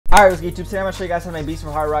Alright, what's good, YouTube? Today I'm gonna show you guys how to make beats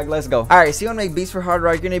for hard rock. Let's go. Alright, so you wanna make beats for hard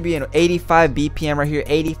rock, you're gonna be in 85 BPM right here.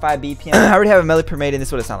 85 BPM. I already have a melody pre-made and this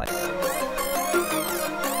is what it sounds like.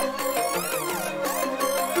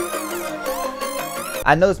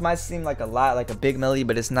 I know this might seem like a lot, like a big melody,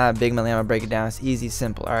 but it's not a big melody. I'm gonna break it down. It's easy,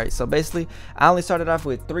 simple. All right, so basically I only started off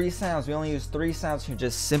with 3 sounds. We only use 3 sounds here,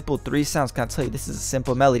 just simple 3 sounds. Can I tell you, this is a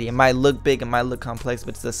simple melody. It might look big, it might look complex,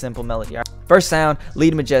 but it's a simple melody. All right? First sound,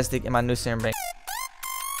 lead majestic in my new SERUM BANK.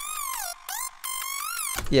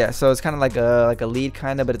 Yeah, so it's kind of like a lead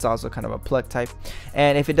kind of, but it's also kind of a pluck type.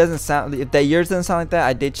 And if it doesn't sound, if that yours doesn't sound like that,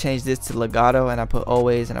 I did change this to legato, and I put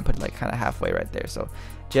always, and I put it like kind of halfway right there. So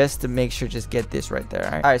just to make sure, just get this right there.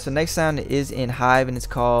 All right, so next sound is in Hive, and it's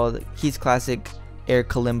called Keith's Classic Air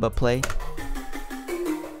Kalimba Play.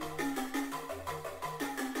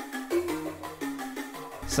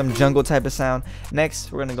 Some jungle type of sound.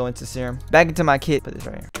 Next, we're gonna go into SERUM. Back into my kit. Put this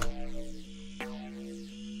right here.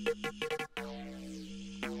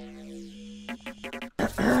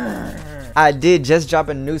 I did just drop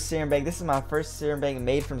a new SERUM BANK. This is my first SERUM BANK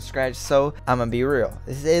made from scratch, so I'm gonna be real.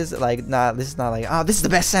 This is like this is not like, oh, this is the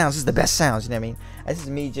best sounds, this is the best sounds, you know what I mean? This is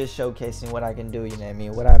me just showcasing what I can do, you know what I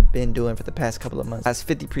mean? What I've been doing for the past couple of months. That's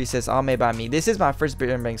 50 presets all made by me. This is my first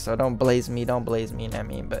SERUM BANK, so don't blaze me, you know what I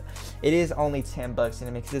mean? But it is only 10 bucks, you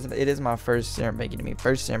know what I mean? Because it is my first SERUM BANK, you know what I mean?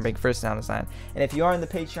 First SERUM BANK, first sound design. And if you are in the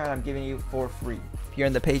Patreon, I'm giving you for free. If you're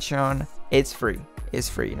in the Patreon, it's free. It's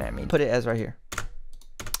free, you know what I mean? Put it as right here.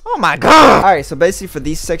 Oh my god! Alright, so basically for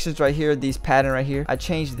these sections right here, these pattern right here, I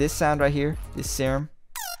changed this sound right here, this SERUM.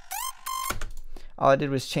 All I did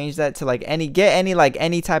was change that to like any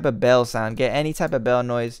type of bell sound, get any type of bell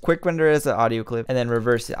noise, quick render as an audio clip, and then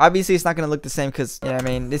reverse it. Obviously it's not gonna look the same because, you know what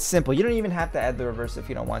I mean, it's simple. You don't even have to add the reverse if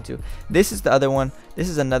you don't want to. This is the other one, this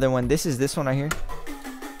is another one, this is this one right here.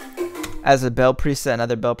 As a bell preset,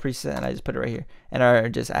 another bell preset, and I just put it right here. And I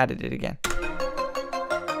just added it again.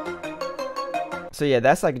 So yeah,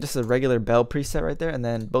 that's like just a regular bell preset right there, and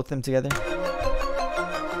then both of them together.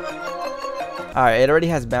 Alright, it already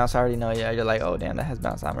has bounce. I already know. Yeah, you're like, oh damn, that has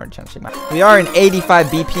bounce. I'm already trying to check my. We are in 85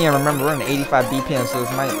 BPM. Remember, we're in 85 BPM, so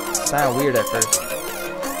this might sound weird at first.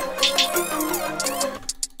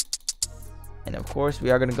 And of course,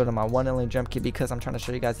 we are gonna go to my one and only drum kit because I'm trying to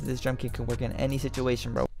show you guys that this drum kit can work in any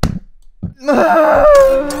situation, bro.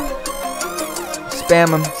 Spam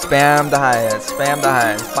them, spam the hi-hat, spam the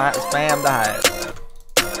hi-hat, spam the hi-hat.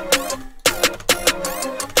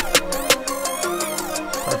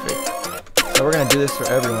 So we're gonna do this for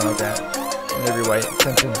everyone like that, and every white.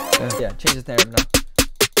 Yeah, change this to everyone.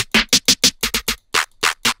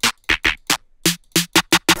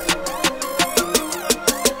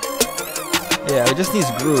 Yeah, it just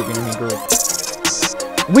needs groove. You need groove.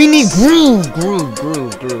 We need groove.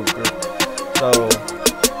 So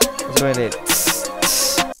let's go ahead and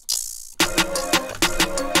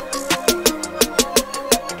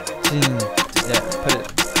yeah, put it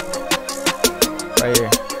right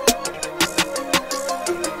here.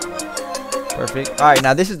 Perfect. Alright,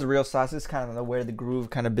 now this is the real sauce. This is kind of where the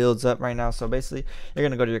groove kind of builds up right now. So basically, you're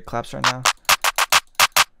going to go to your claps right now.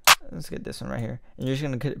 Let's get this one right here. And you're just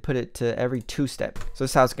going to put it to every 2-step. So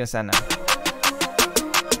this is how it's going to sound now.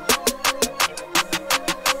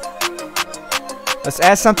 Let's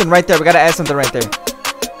add something right there. We got to add something right there.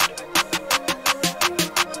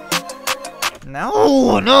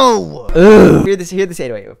 No. Ugh. Hear this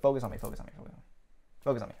 808. Focus on me. Focus on me.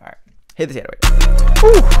 Alright. Hit this 808.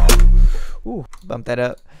 Ooh. Ooh, bump that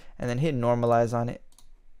up, and then hit normalize on it.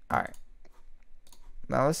 All right.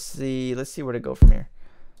 Now let's see where to go from here.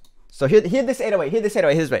 So hit this 808. Hit this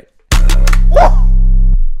 808. Hit this way.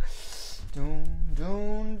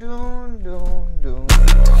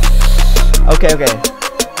 Okay.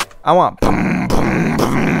 I want.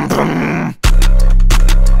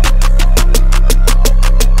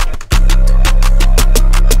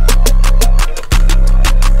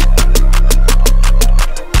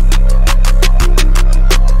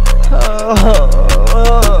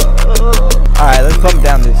 Alright, let's bump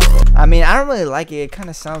down this. I mean, I don't really like it. It kind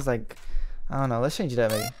of sounds like, I don't know. Let's change it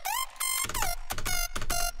up maybe.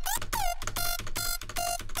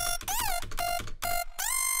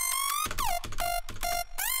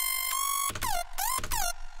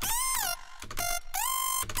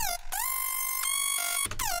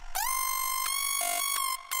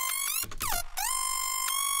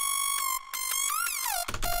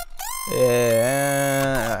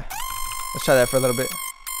 Yeah. Let's try that for a little bit.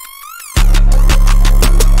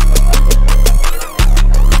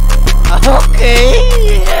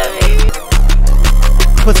 Okay.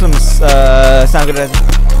 Put some sound good as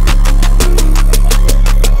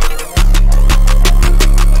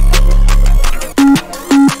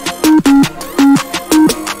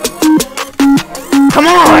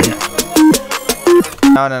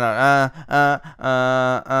No, no, no.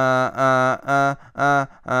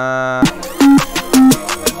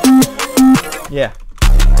 Yeah.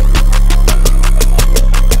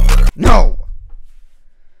 No.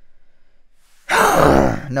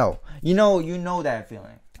 No. You know that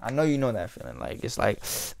feeling. I know you know that feeling. Like, it's like,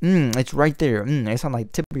 it's right there. It's on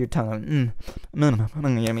like tip of your tongue. You know what I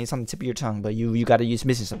mean? It's on the tip of your tongue, but you gotta use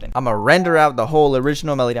missing something. I'm gonna render out the whole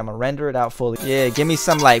original melody. I'm gonna render it out fully. Yeah, give me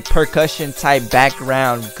some like percussion type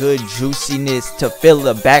background, good juiciness to fill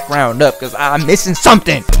the background up, cause I'm missing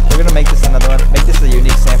something. We're gonna make this another one. Make this a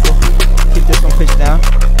unique sample. Keep this one pitched down.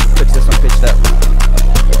 Pitch this one pitched up.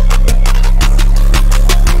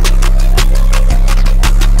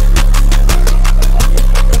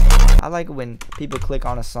 I like when people click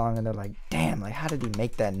on a song and they're like, damn, like, how did he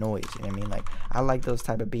make that noise? You know what I mean? Like, I like those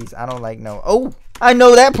type of beats. I don't like oh, I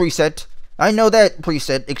know that preset. I know that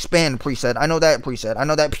preset. Expand preset. I know that preset. I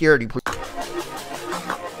know that purity preset.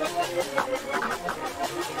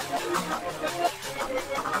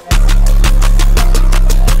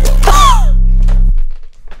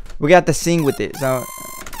 We got to sing with it. So,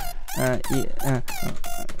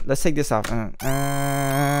 let's take this off.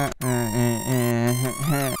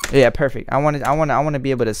 Yeah, perfect. I want to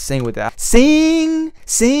be able to sing with that. Sing.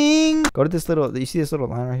 Go to this little. You see this little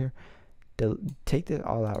line right here? Take that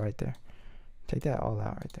all out right there. Take that all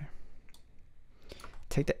out right there.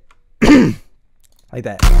 Take that like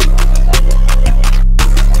that.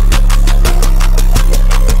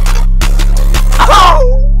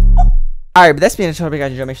 Alright, but that's been a tutorial,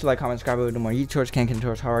 guys. Enjoy. Make sure to like, comment, subscribe. We'll do more YouTube chores, can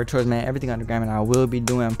tutorials, hard chores, man. Everything underground, and I will be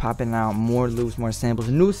doing, popping out more loops, more samples,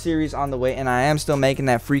 new series on the way, and I am still making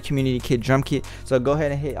that free community kit drum kit. So go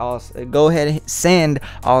ahead and send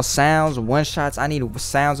all sounds, one shots. I need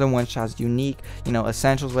sounds and one shots, unique,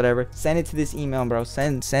 essentials, whatever. Send it to this email, bro.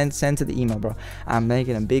 Send to the email, bro. I'm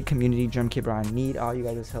making a big community drum kit, bro. I need all you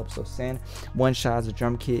guys' help. So send one shots, a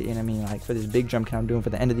drum kit, and I mean, like, for this big drum kit I'm doing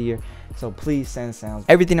for the end of the year. So please send sounds.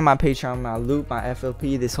 Everything in my Patreon, my loop, my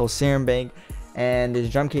FLP, this whole serum bank, and this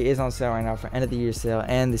drum kit is on sale right now for end of the year sale,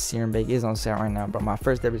 and the serum bank is on sale right now, bro. My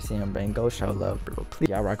first ever serum bank. Go show love, bro. Please,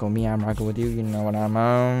 y'all rock with me. I'm rocking with you. You know what I'm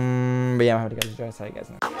on. But yeah, I'm happy to guys enjoy. So you guys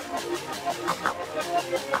know.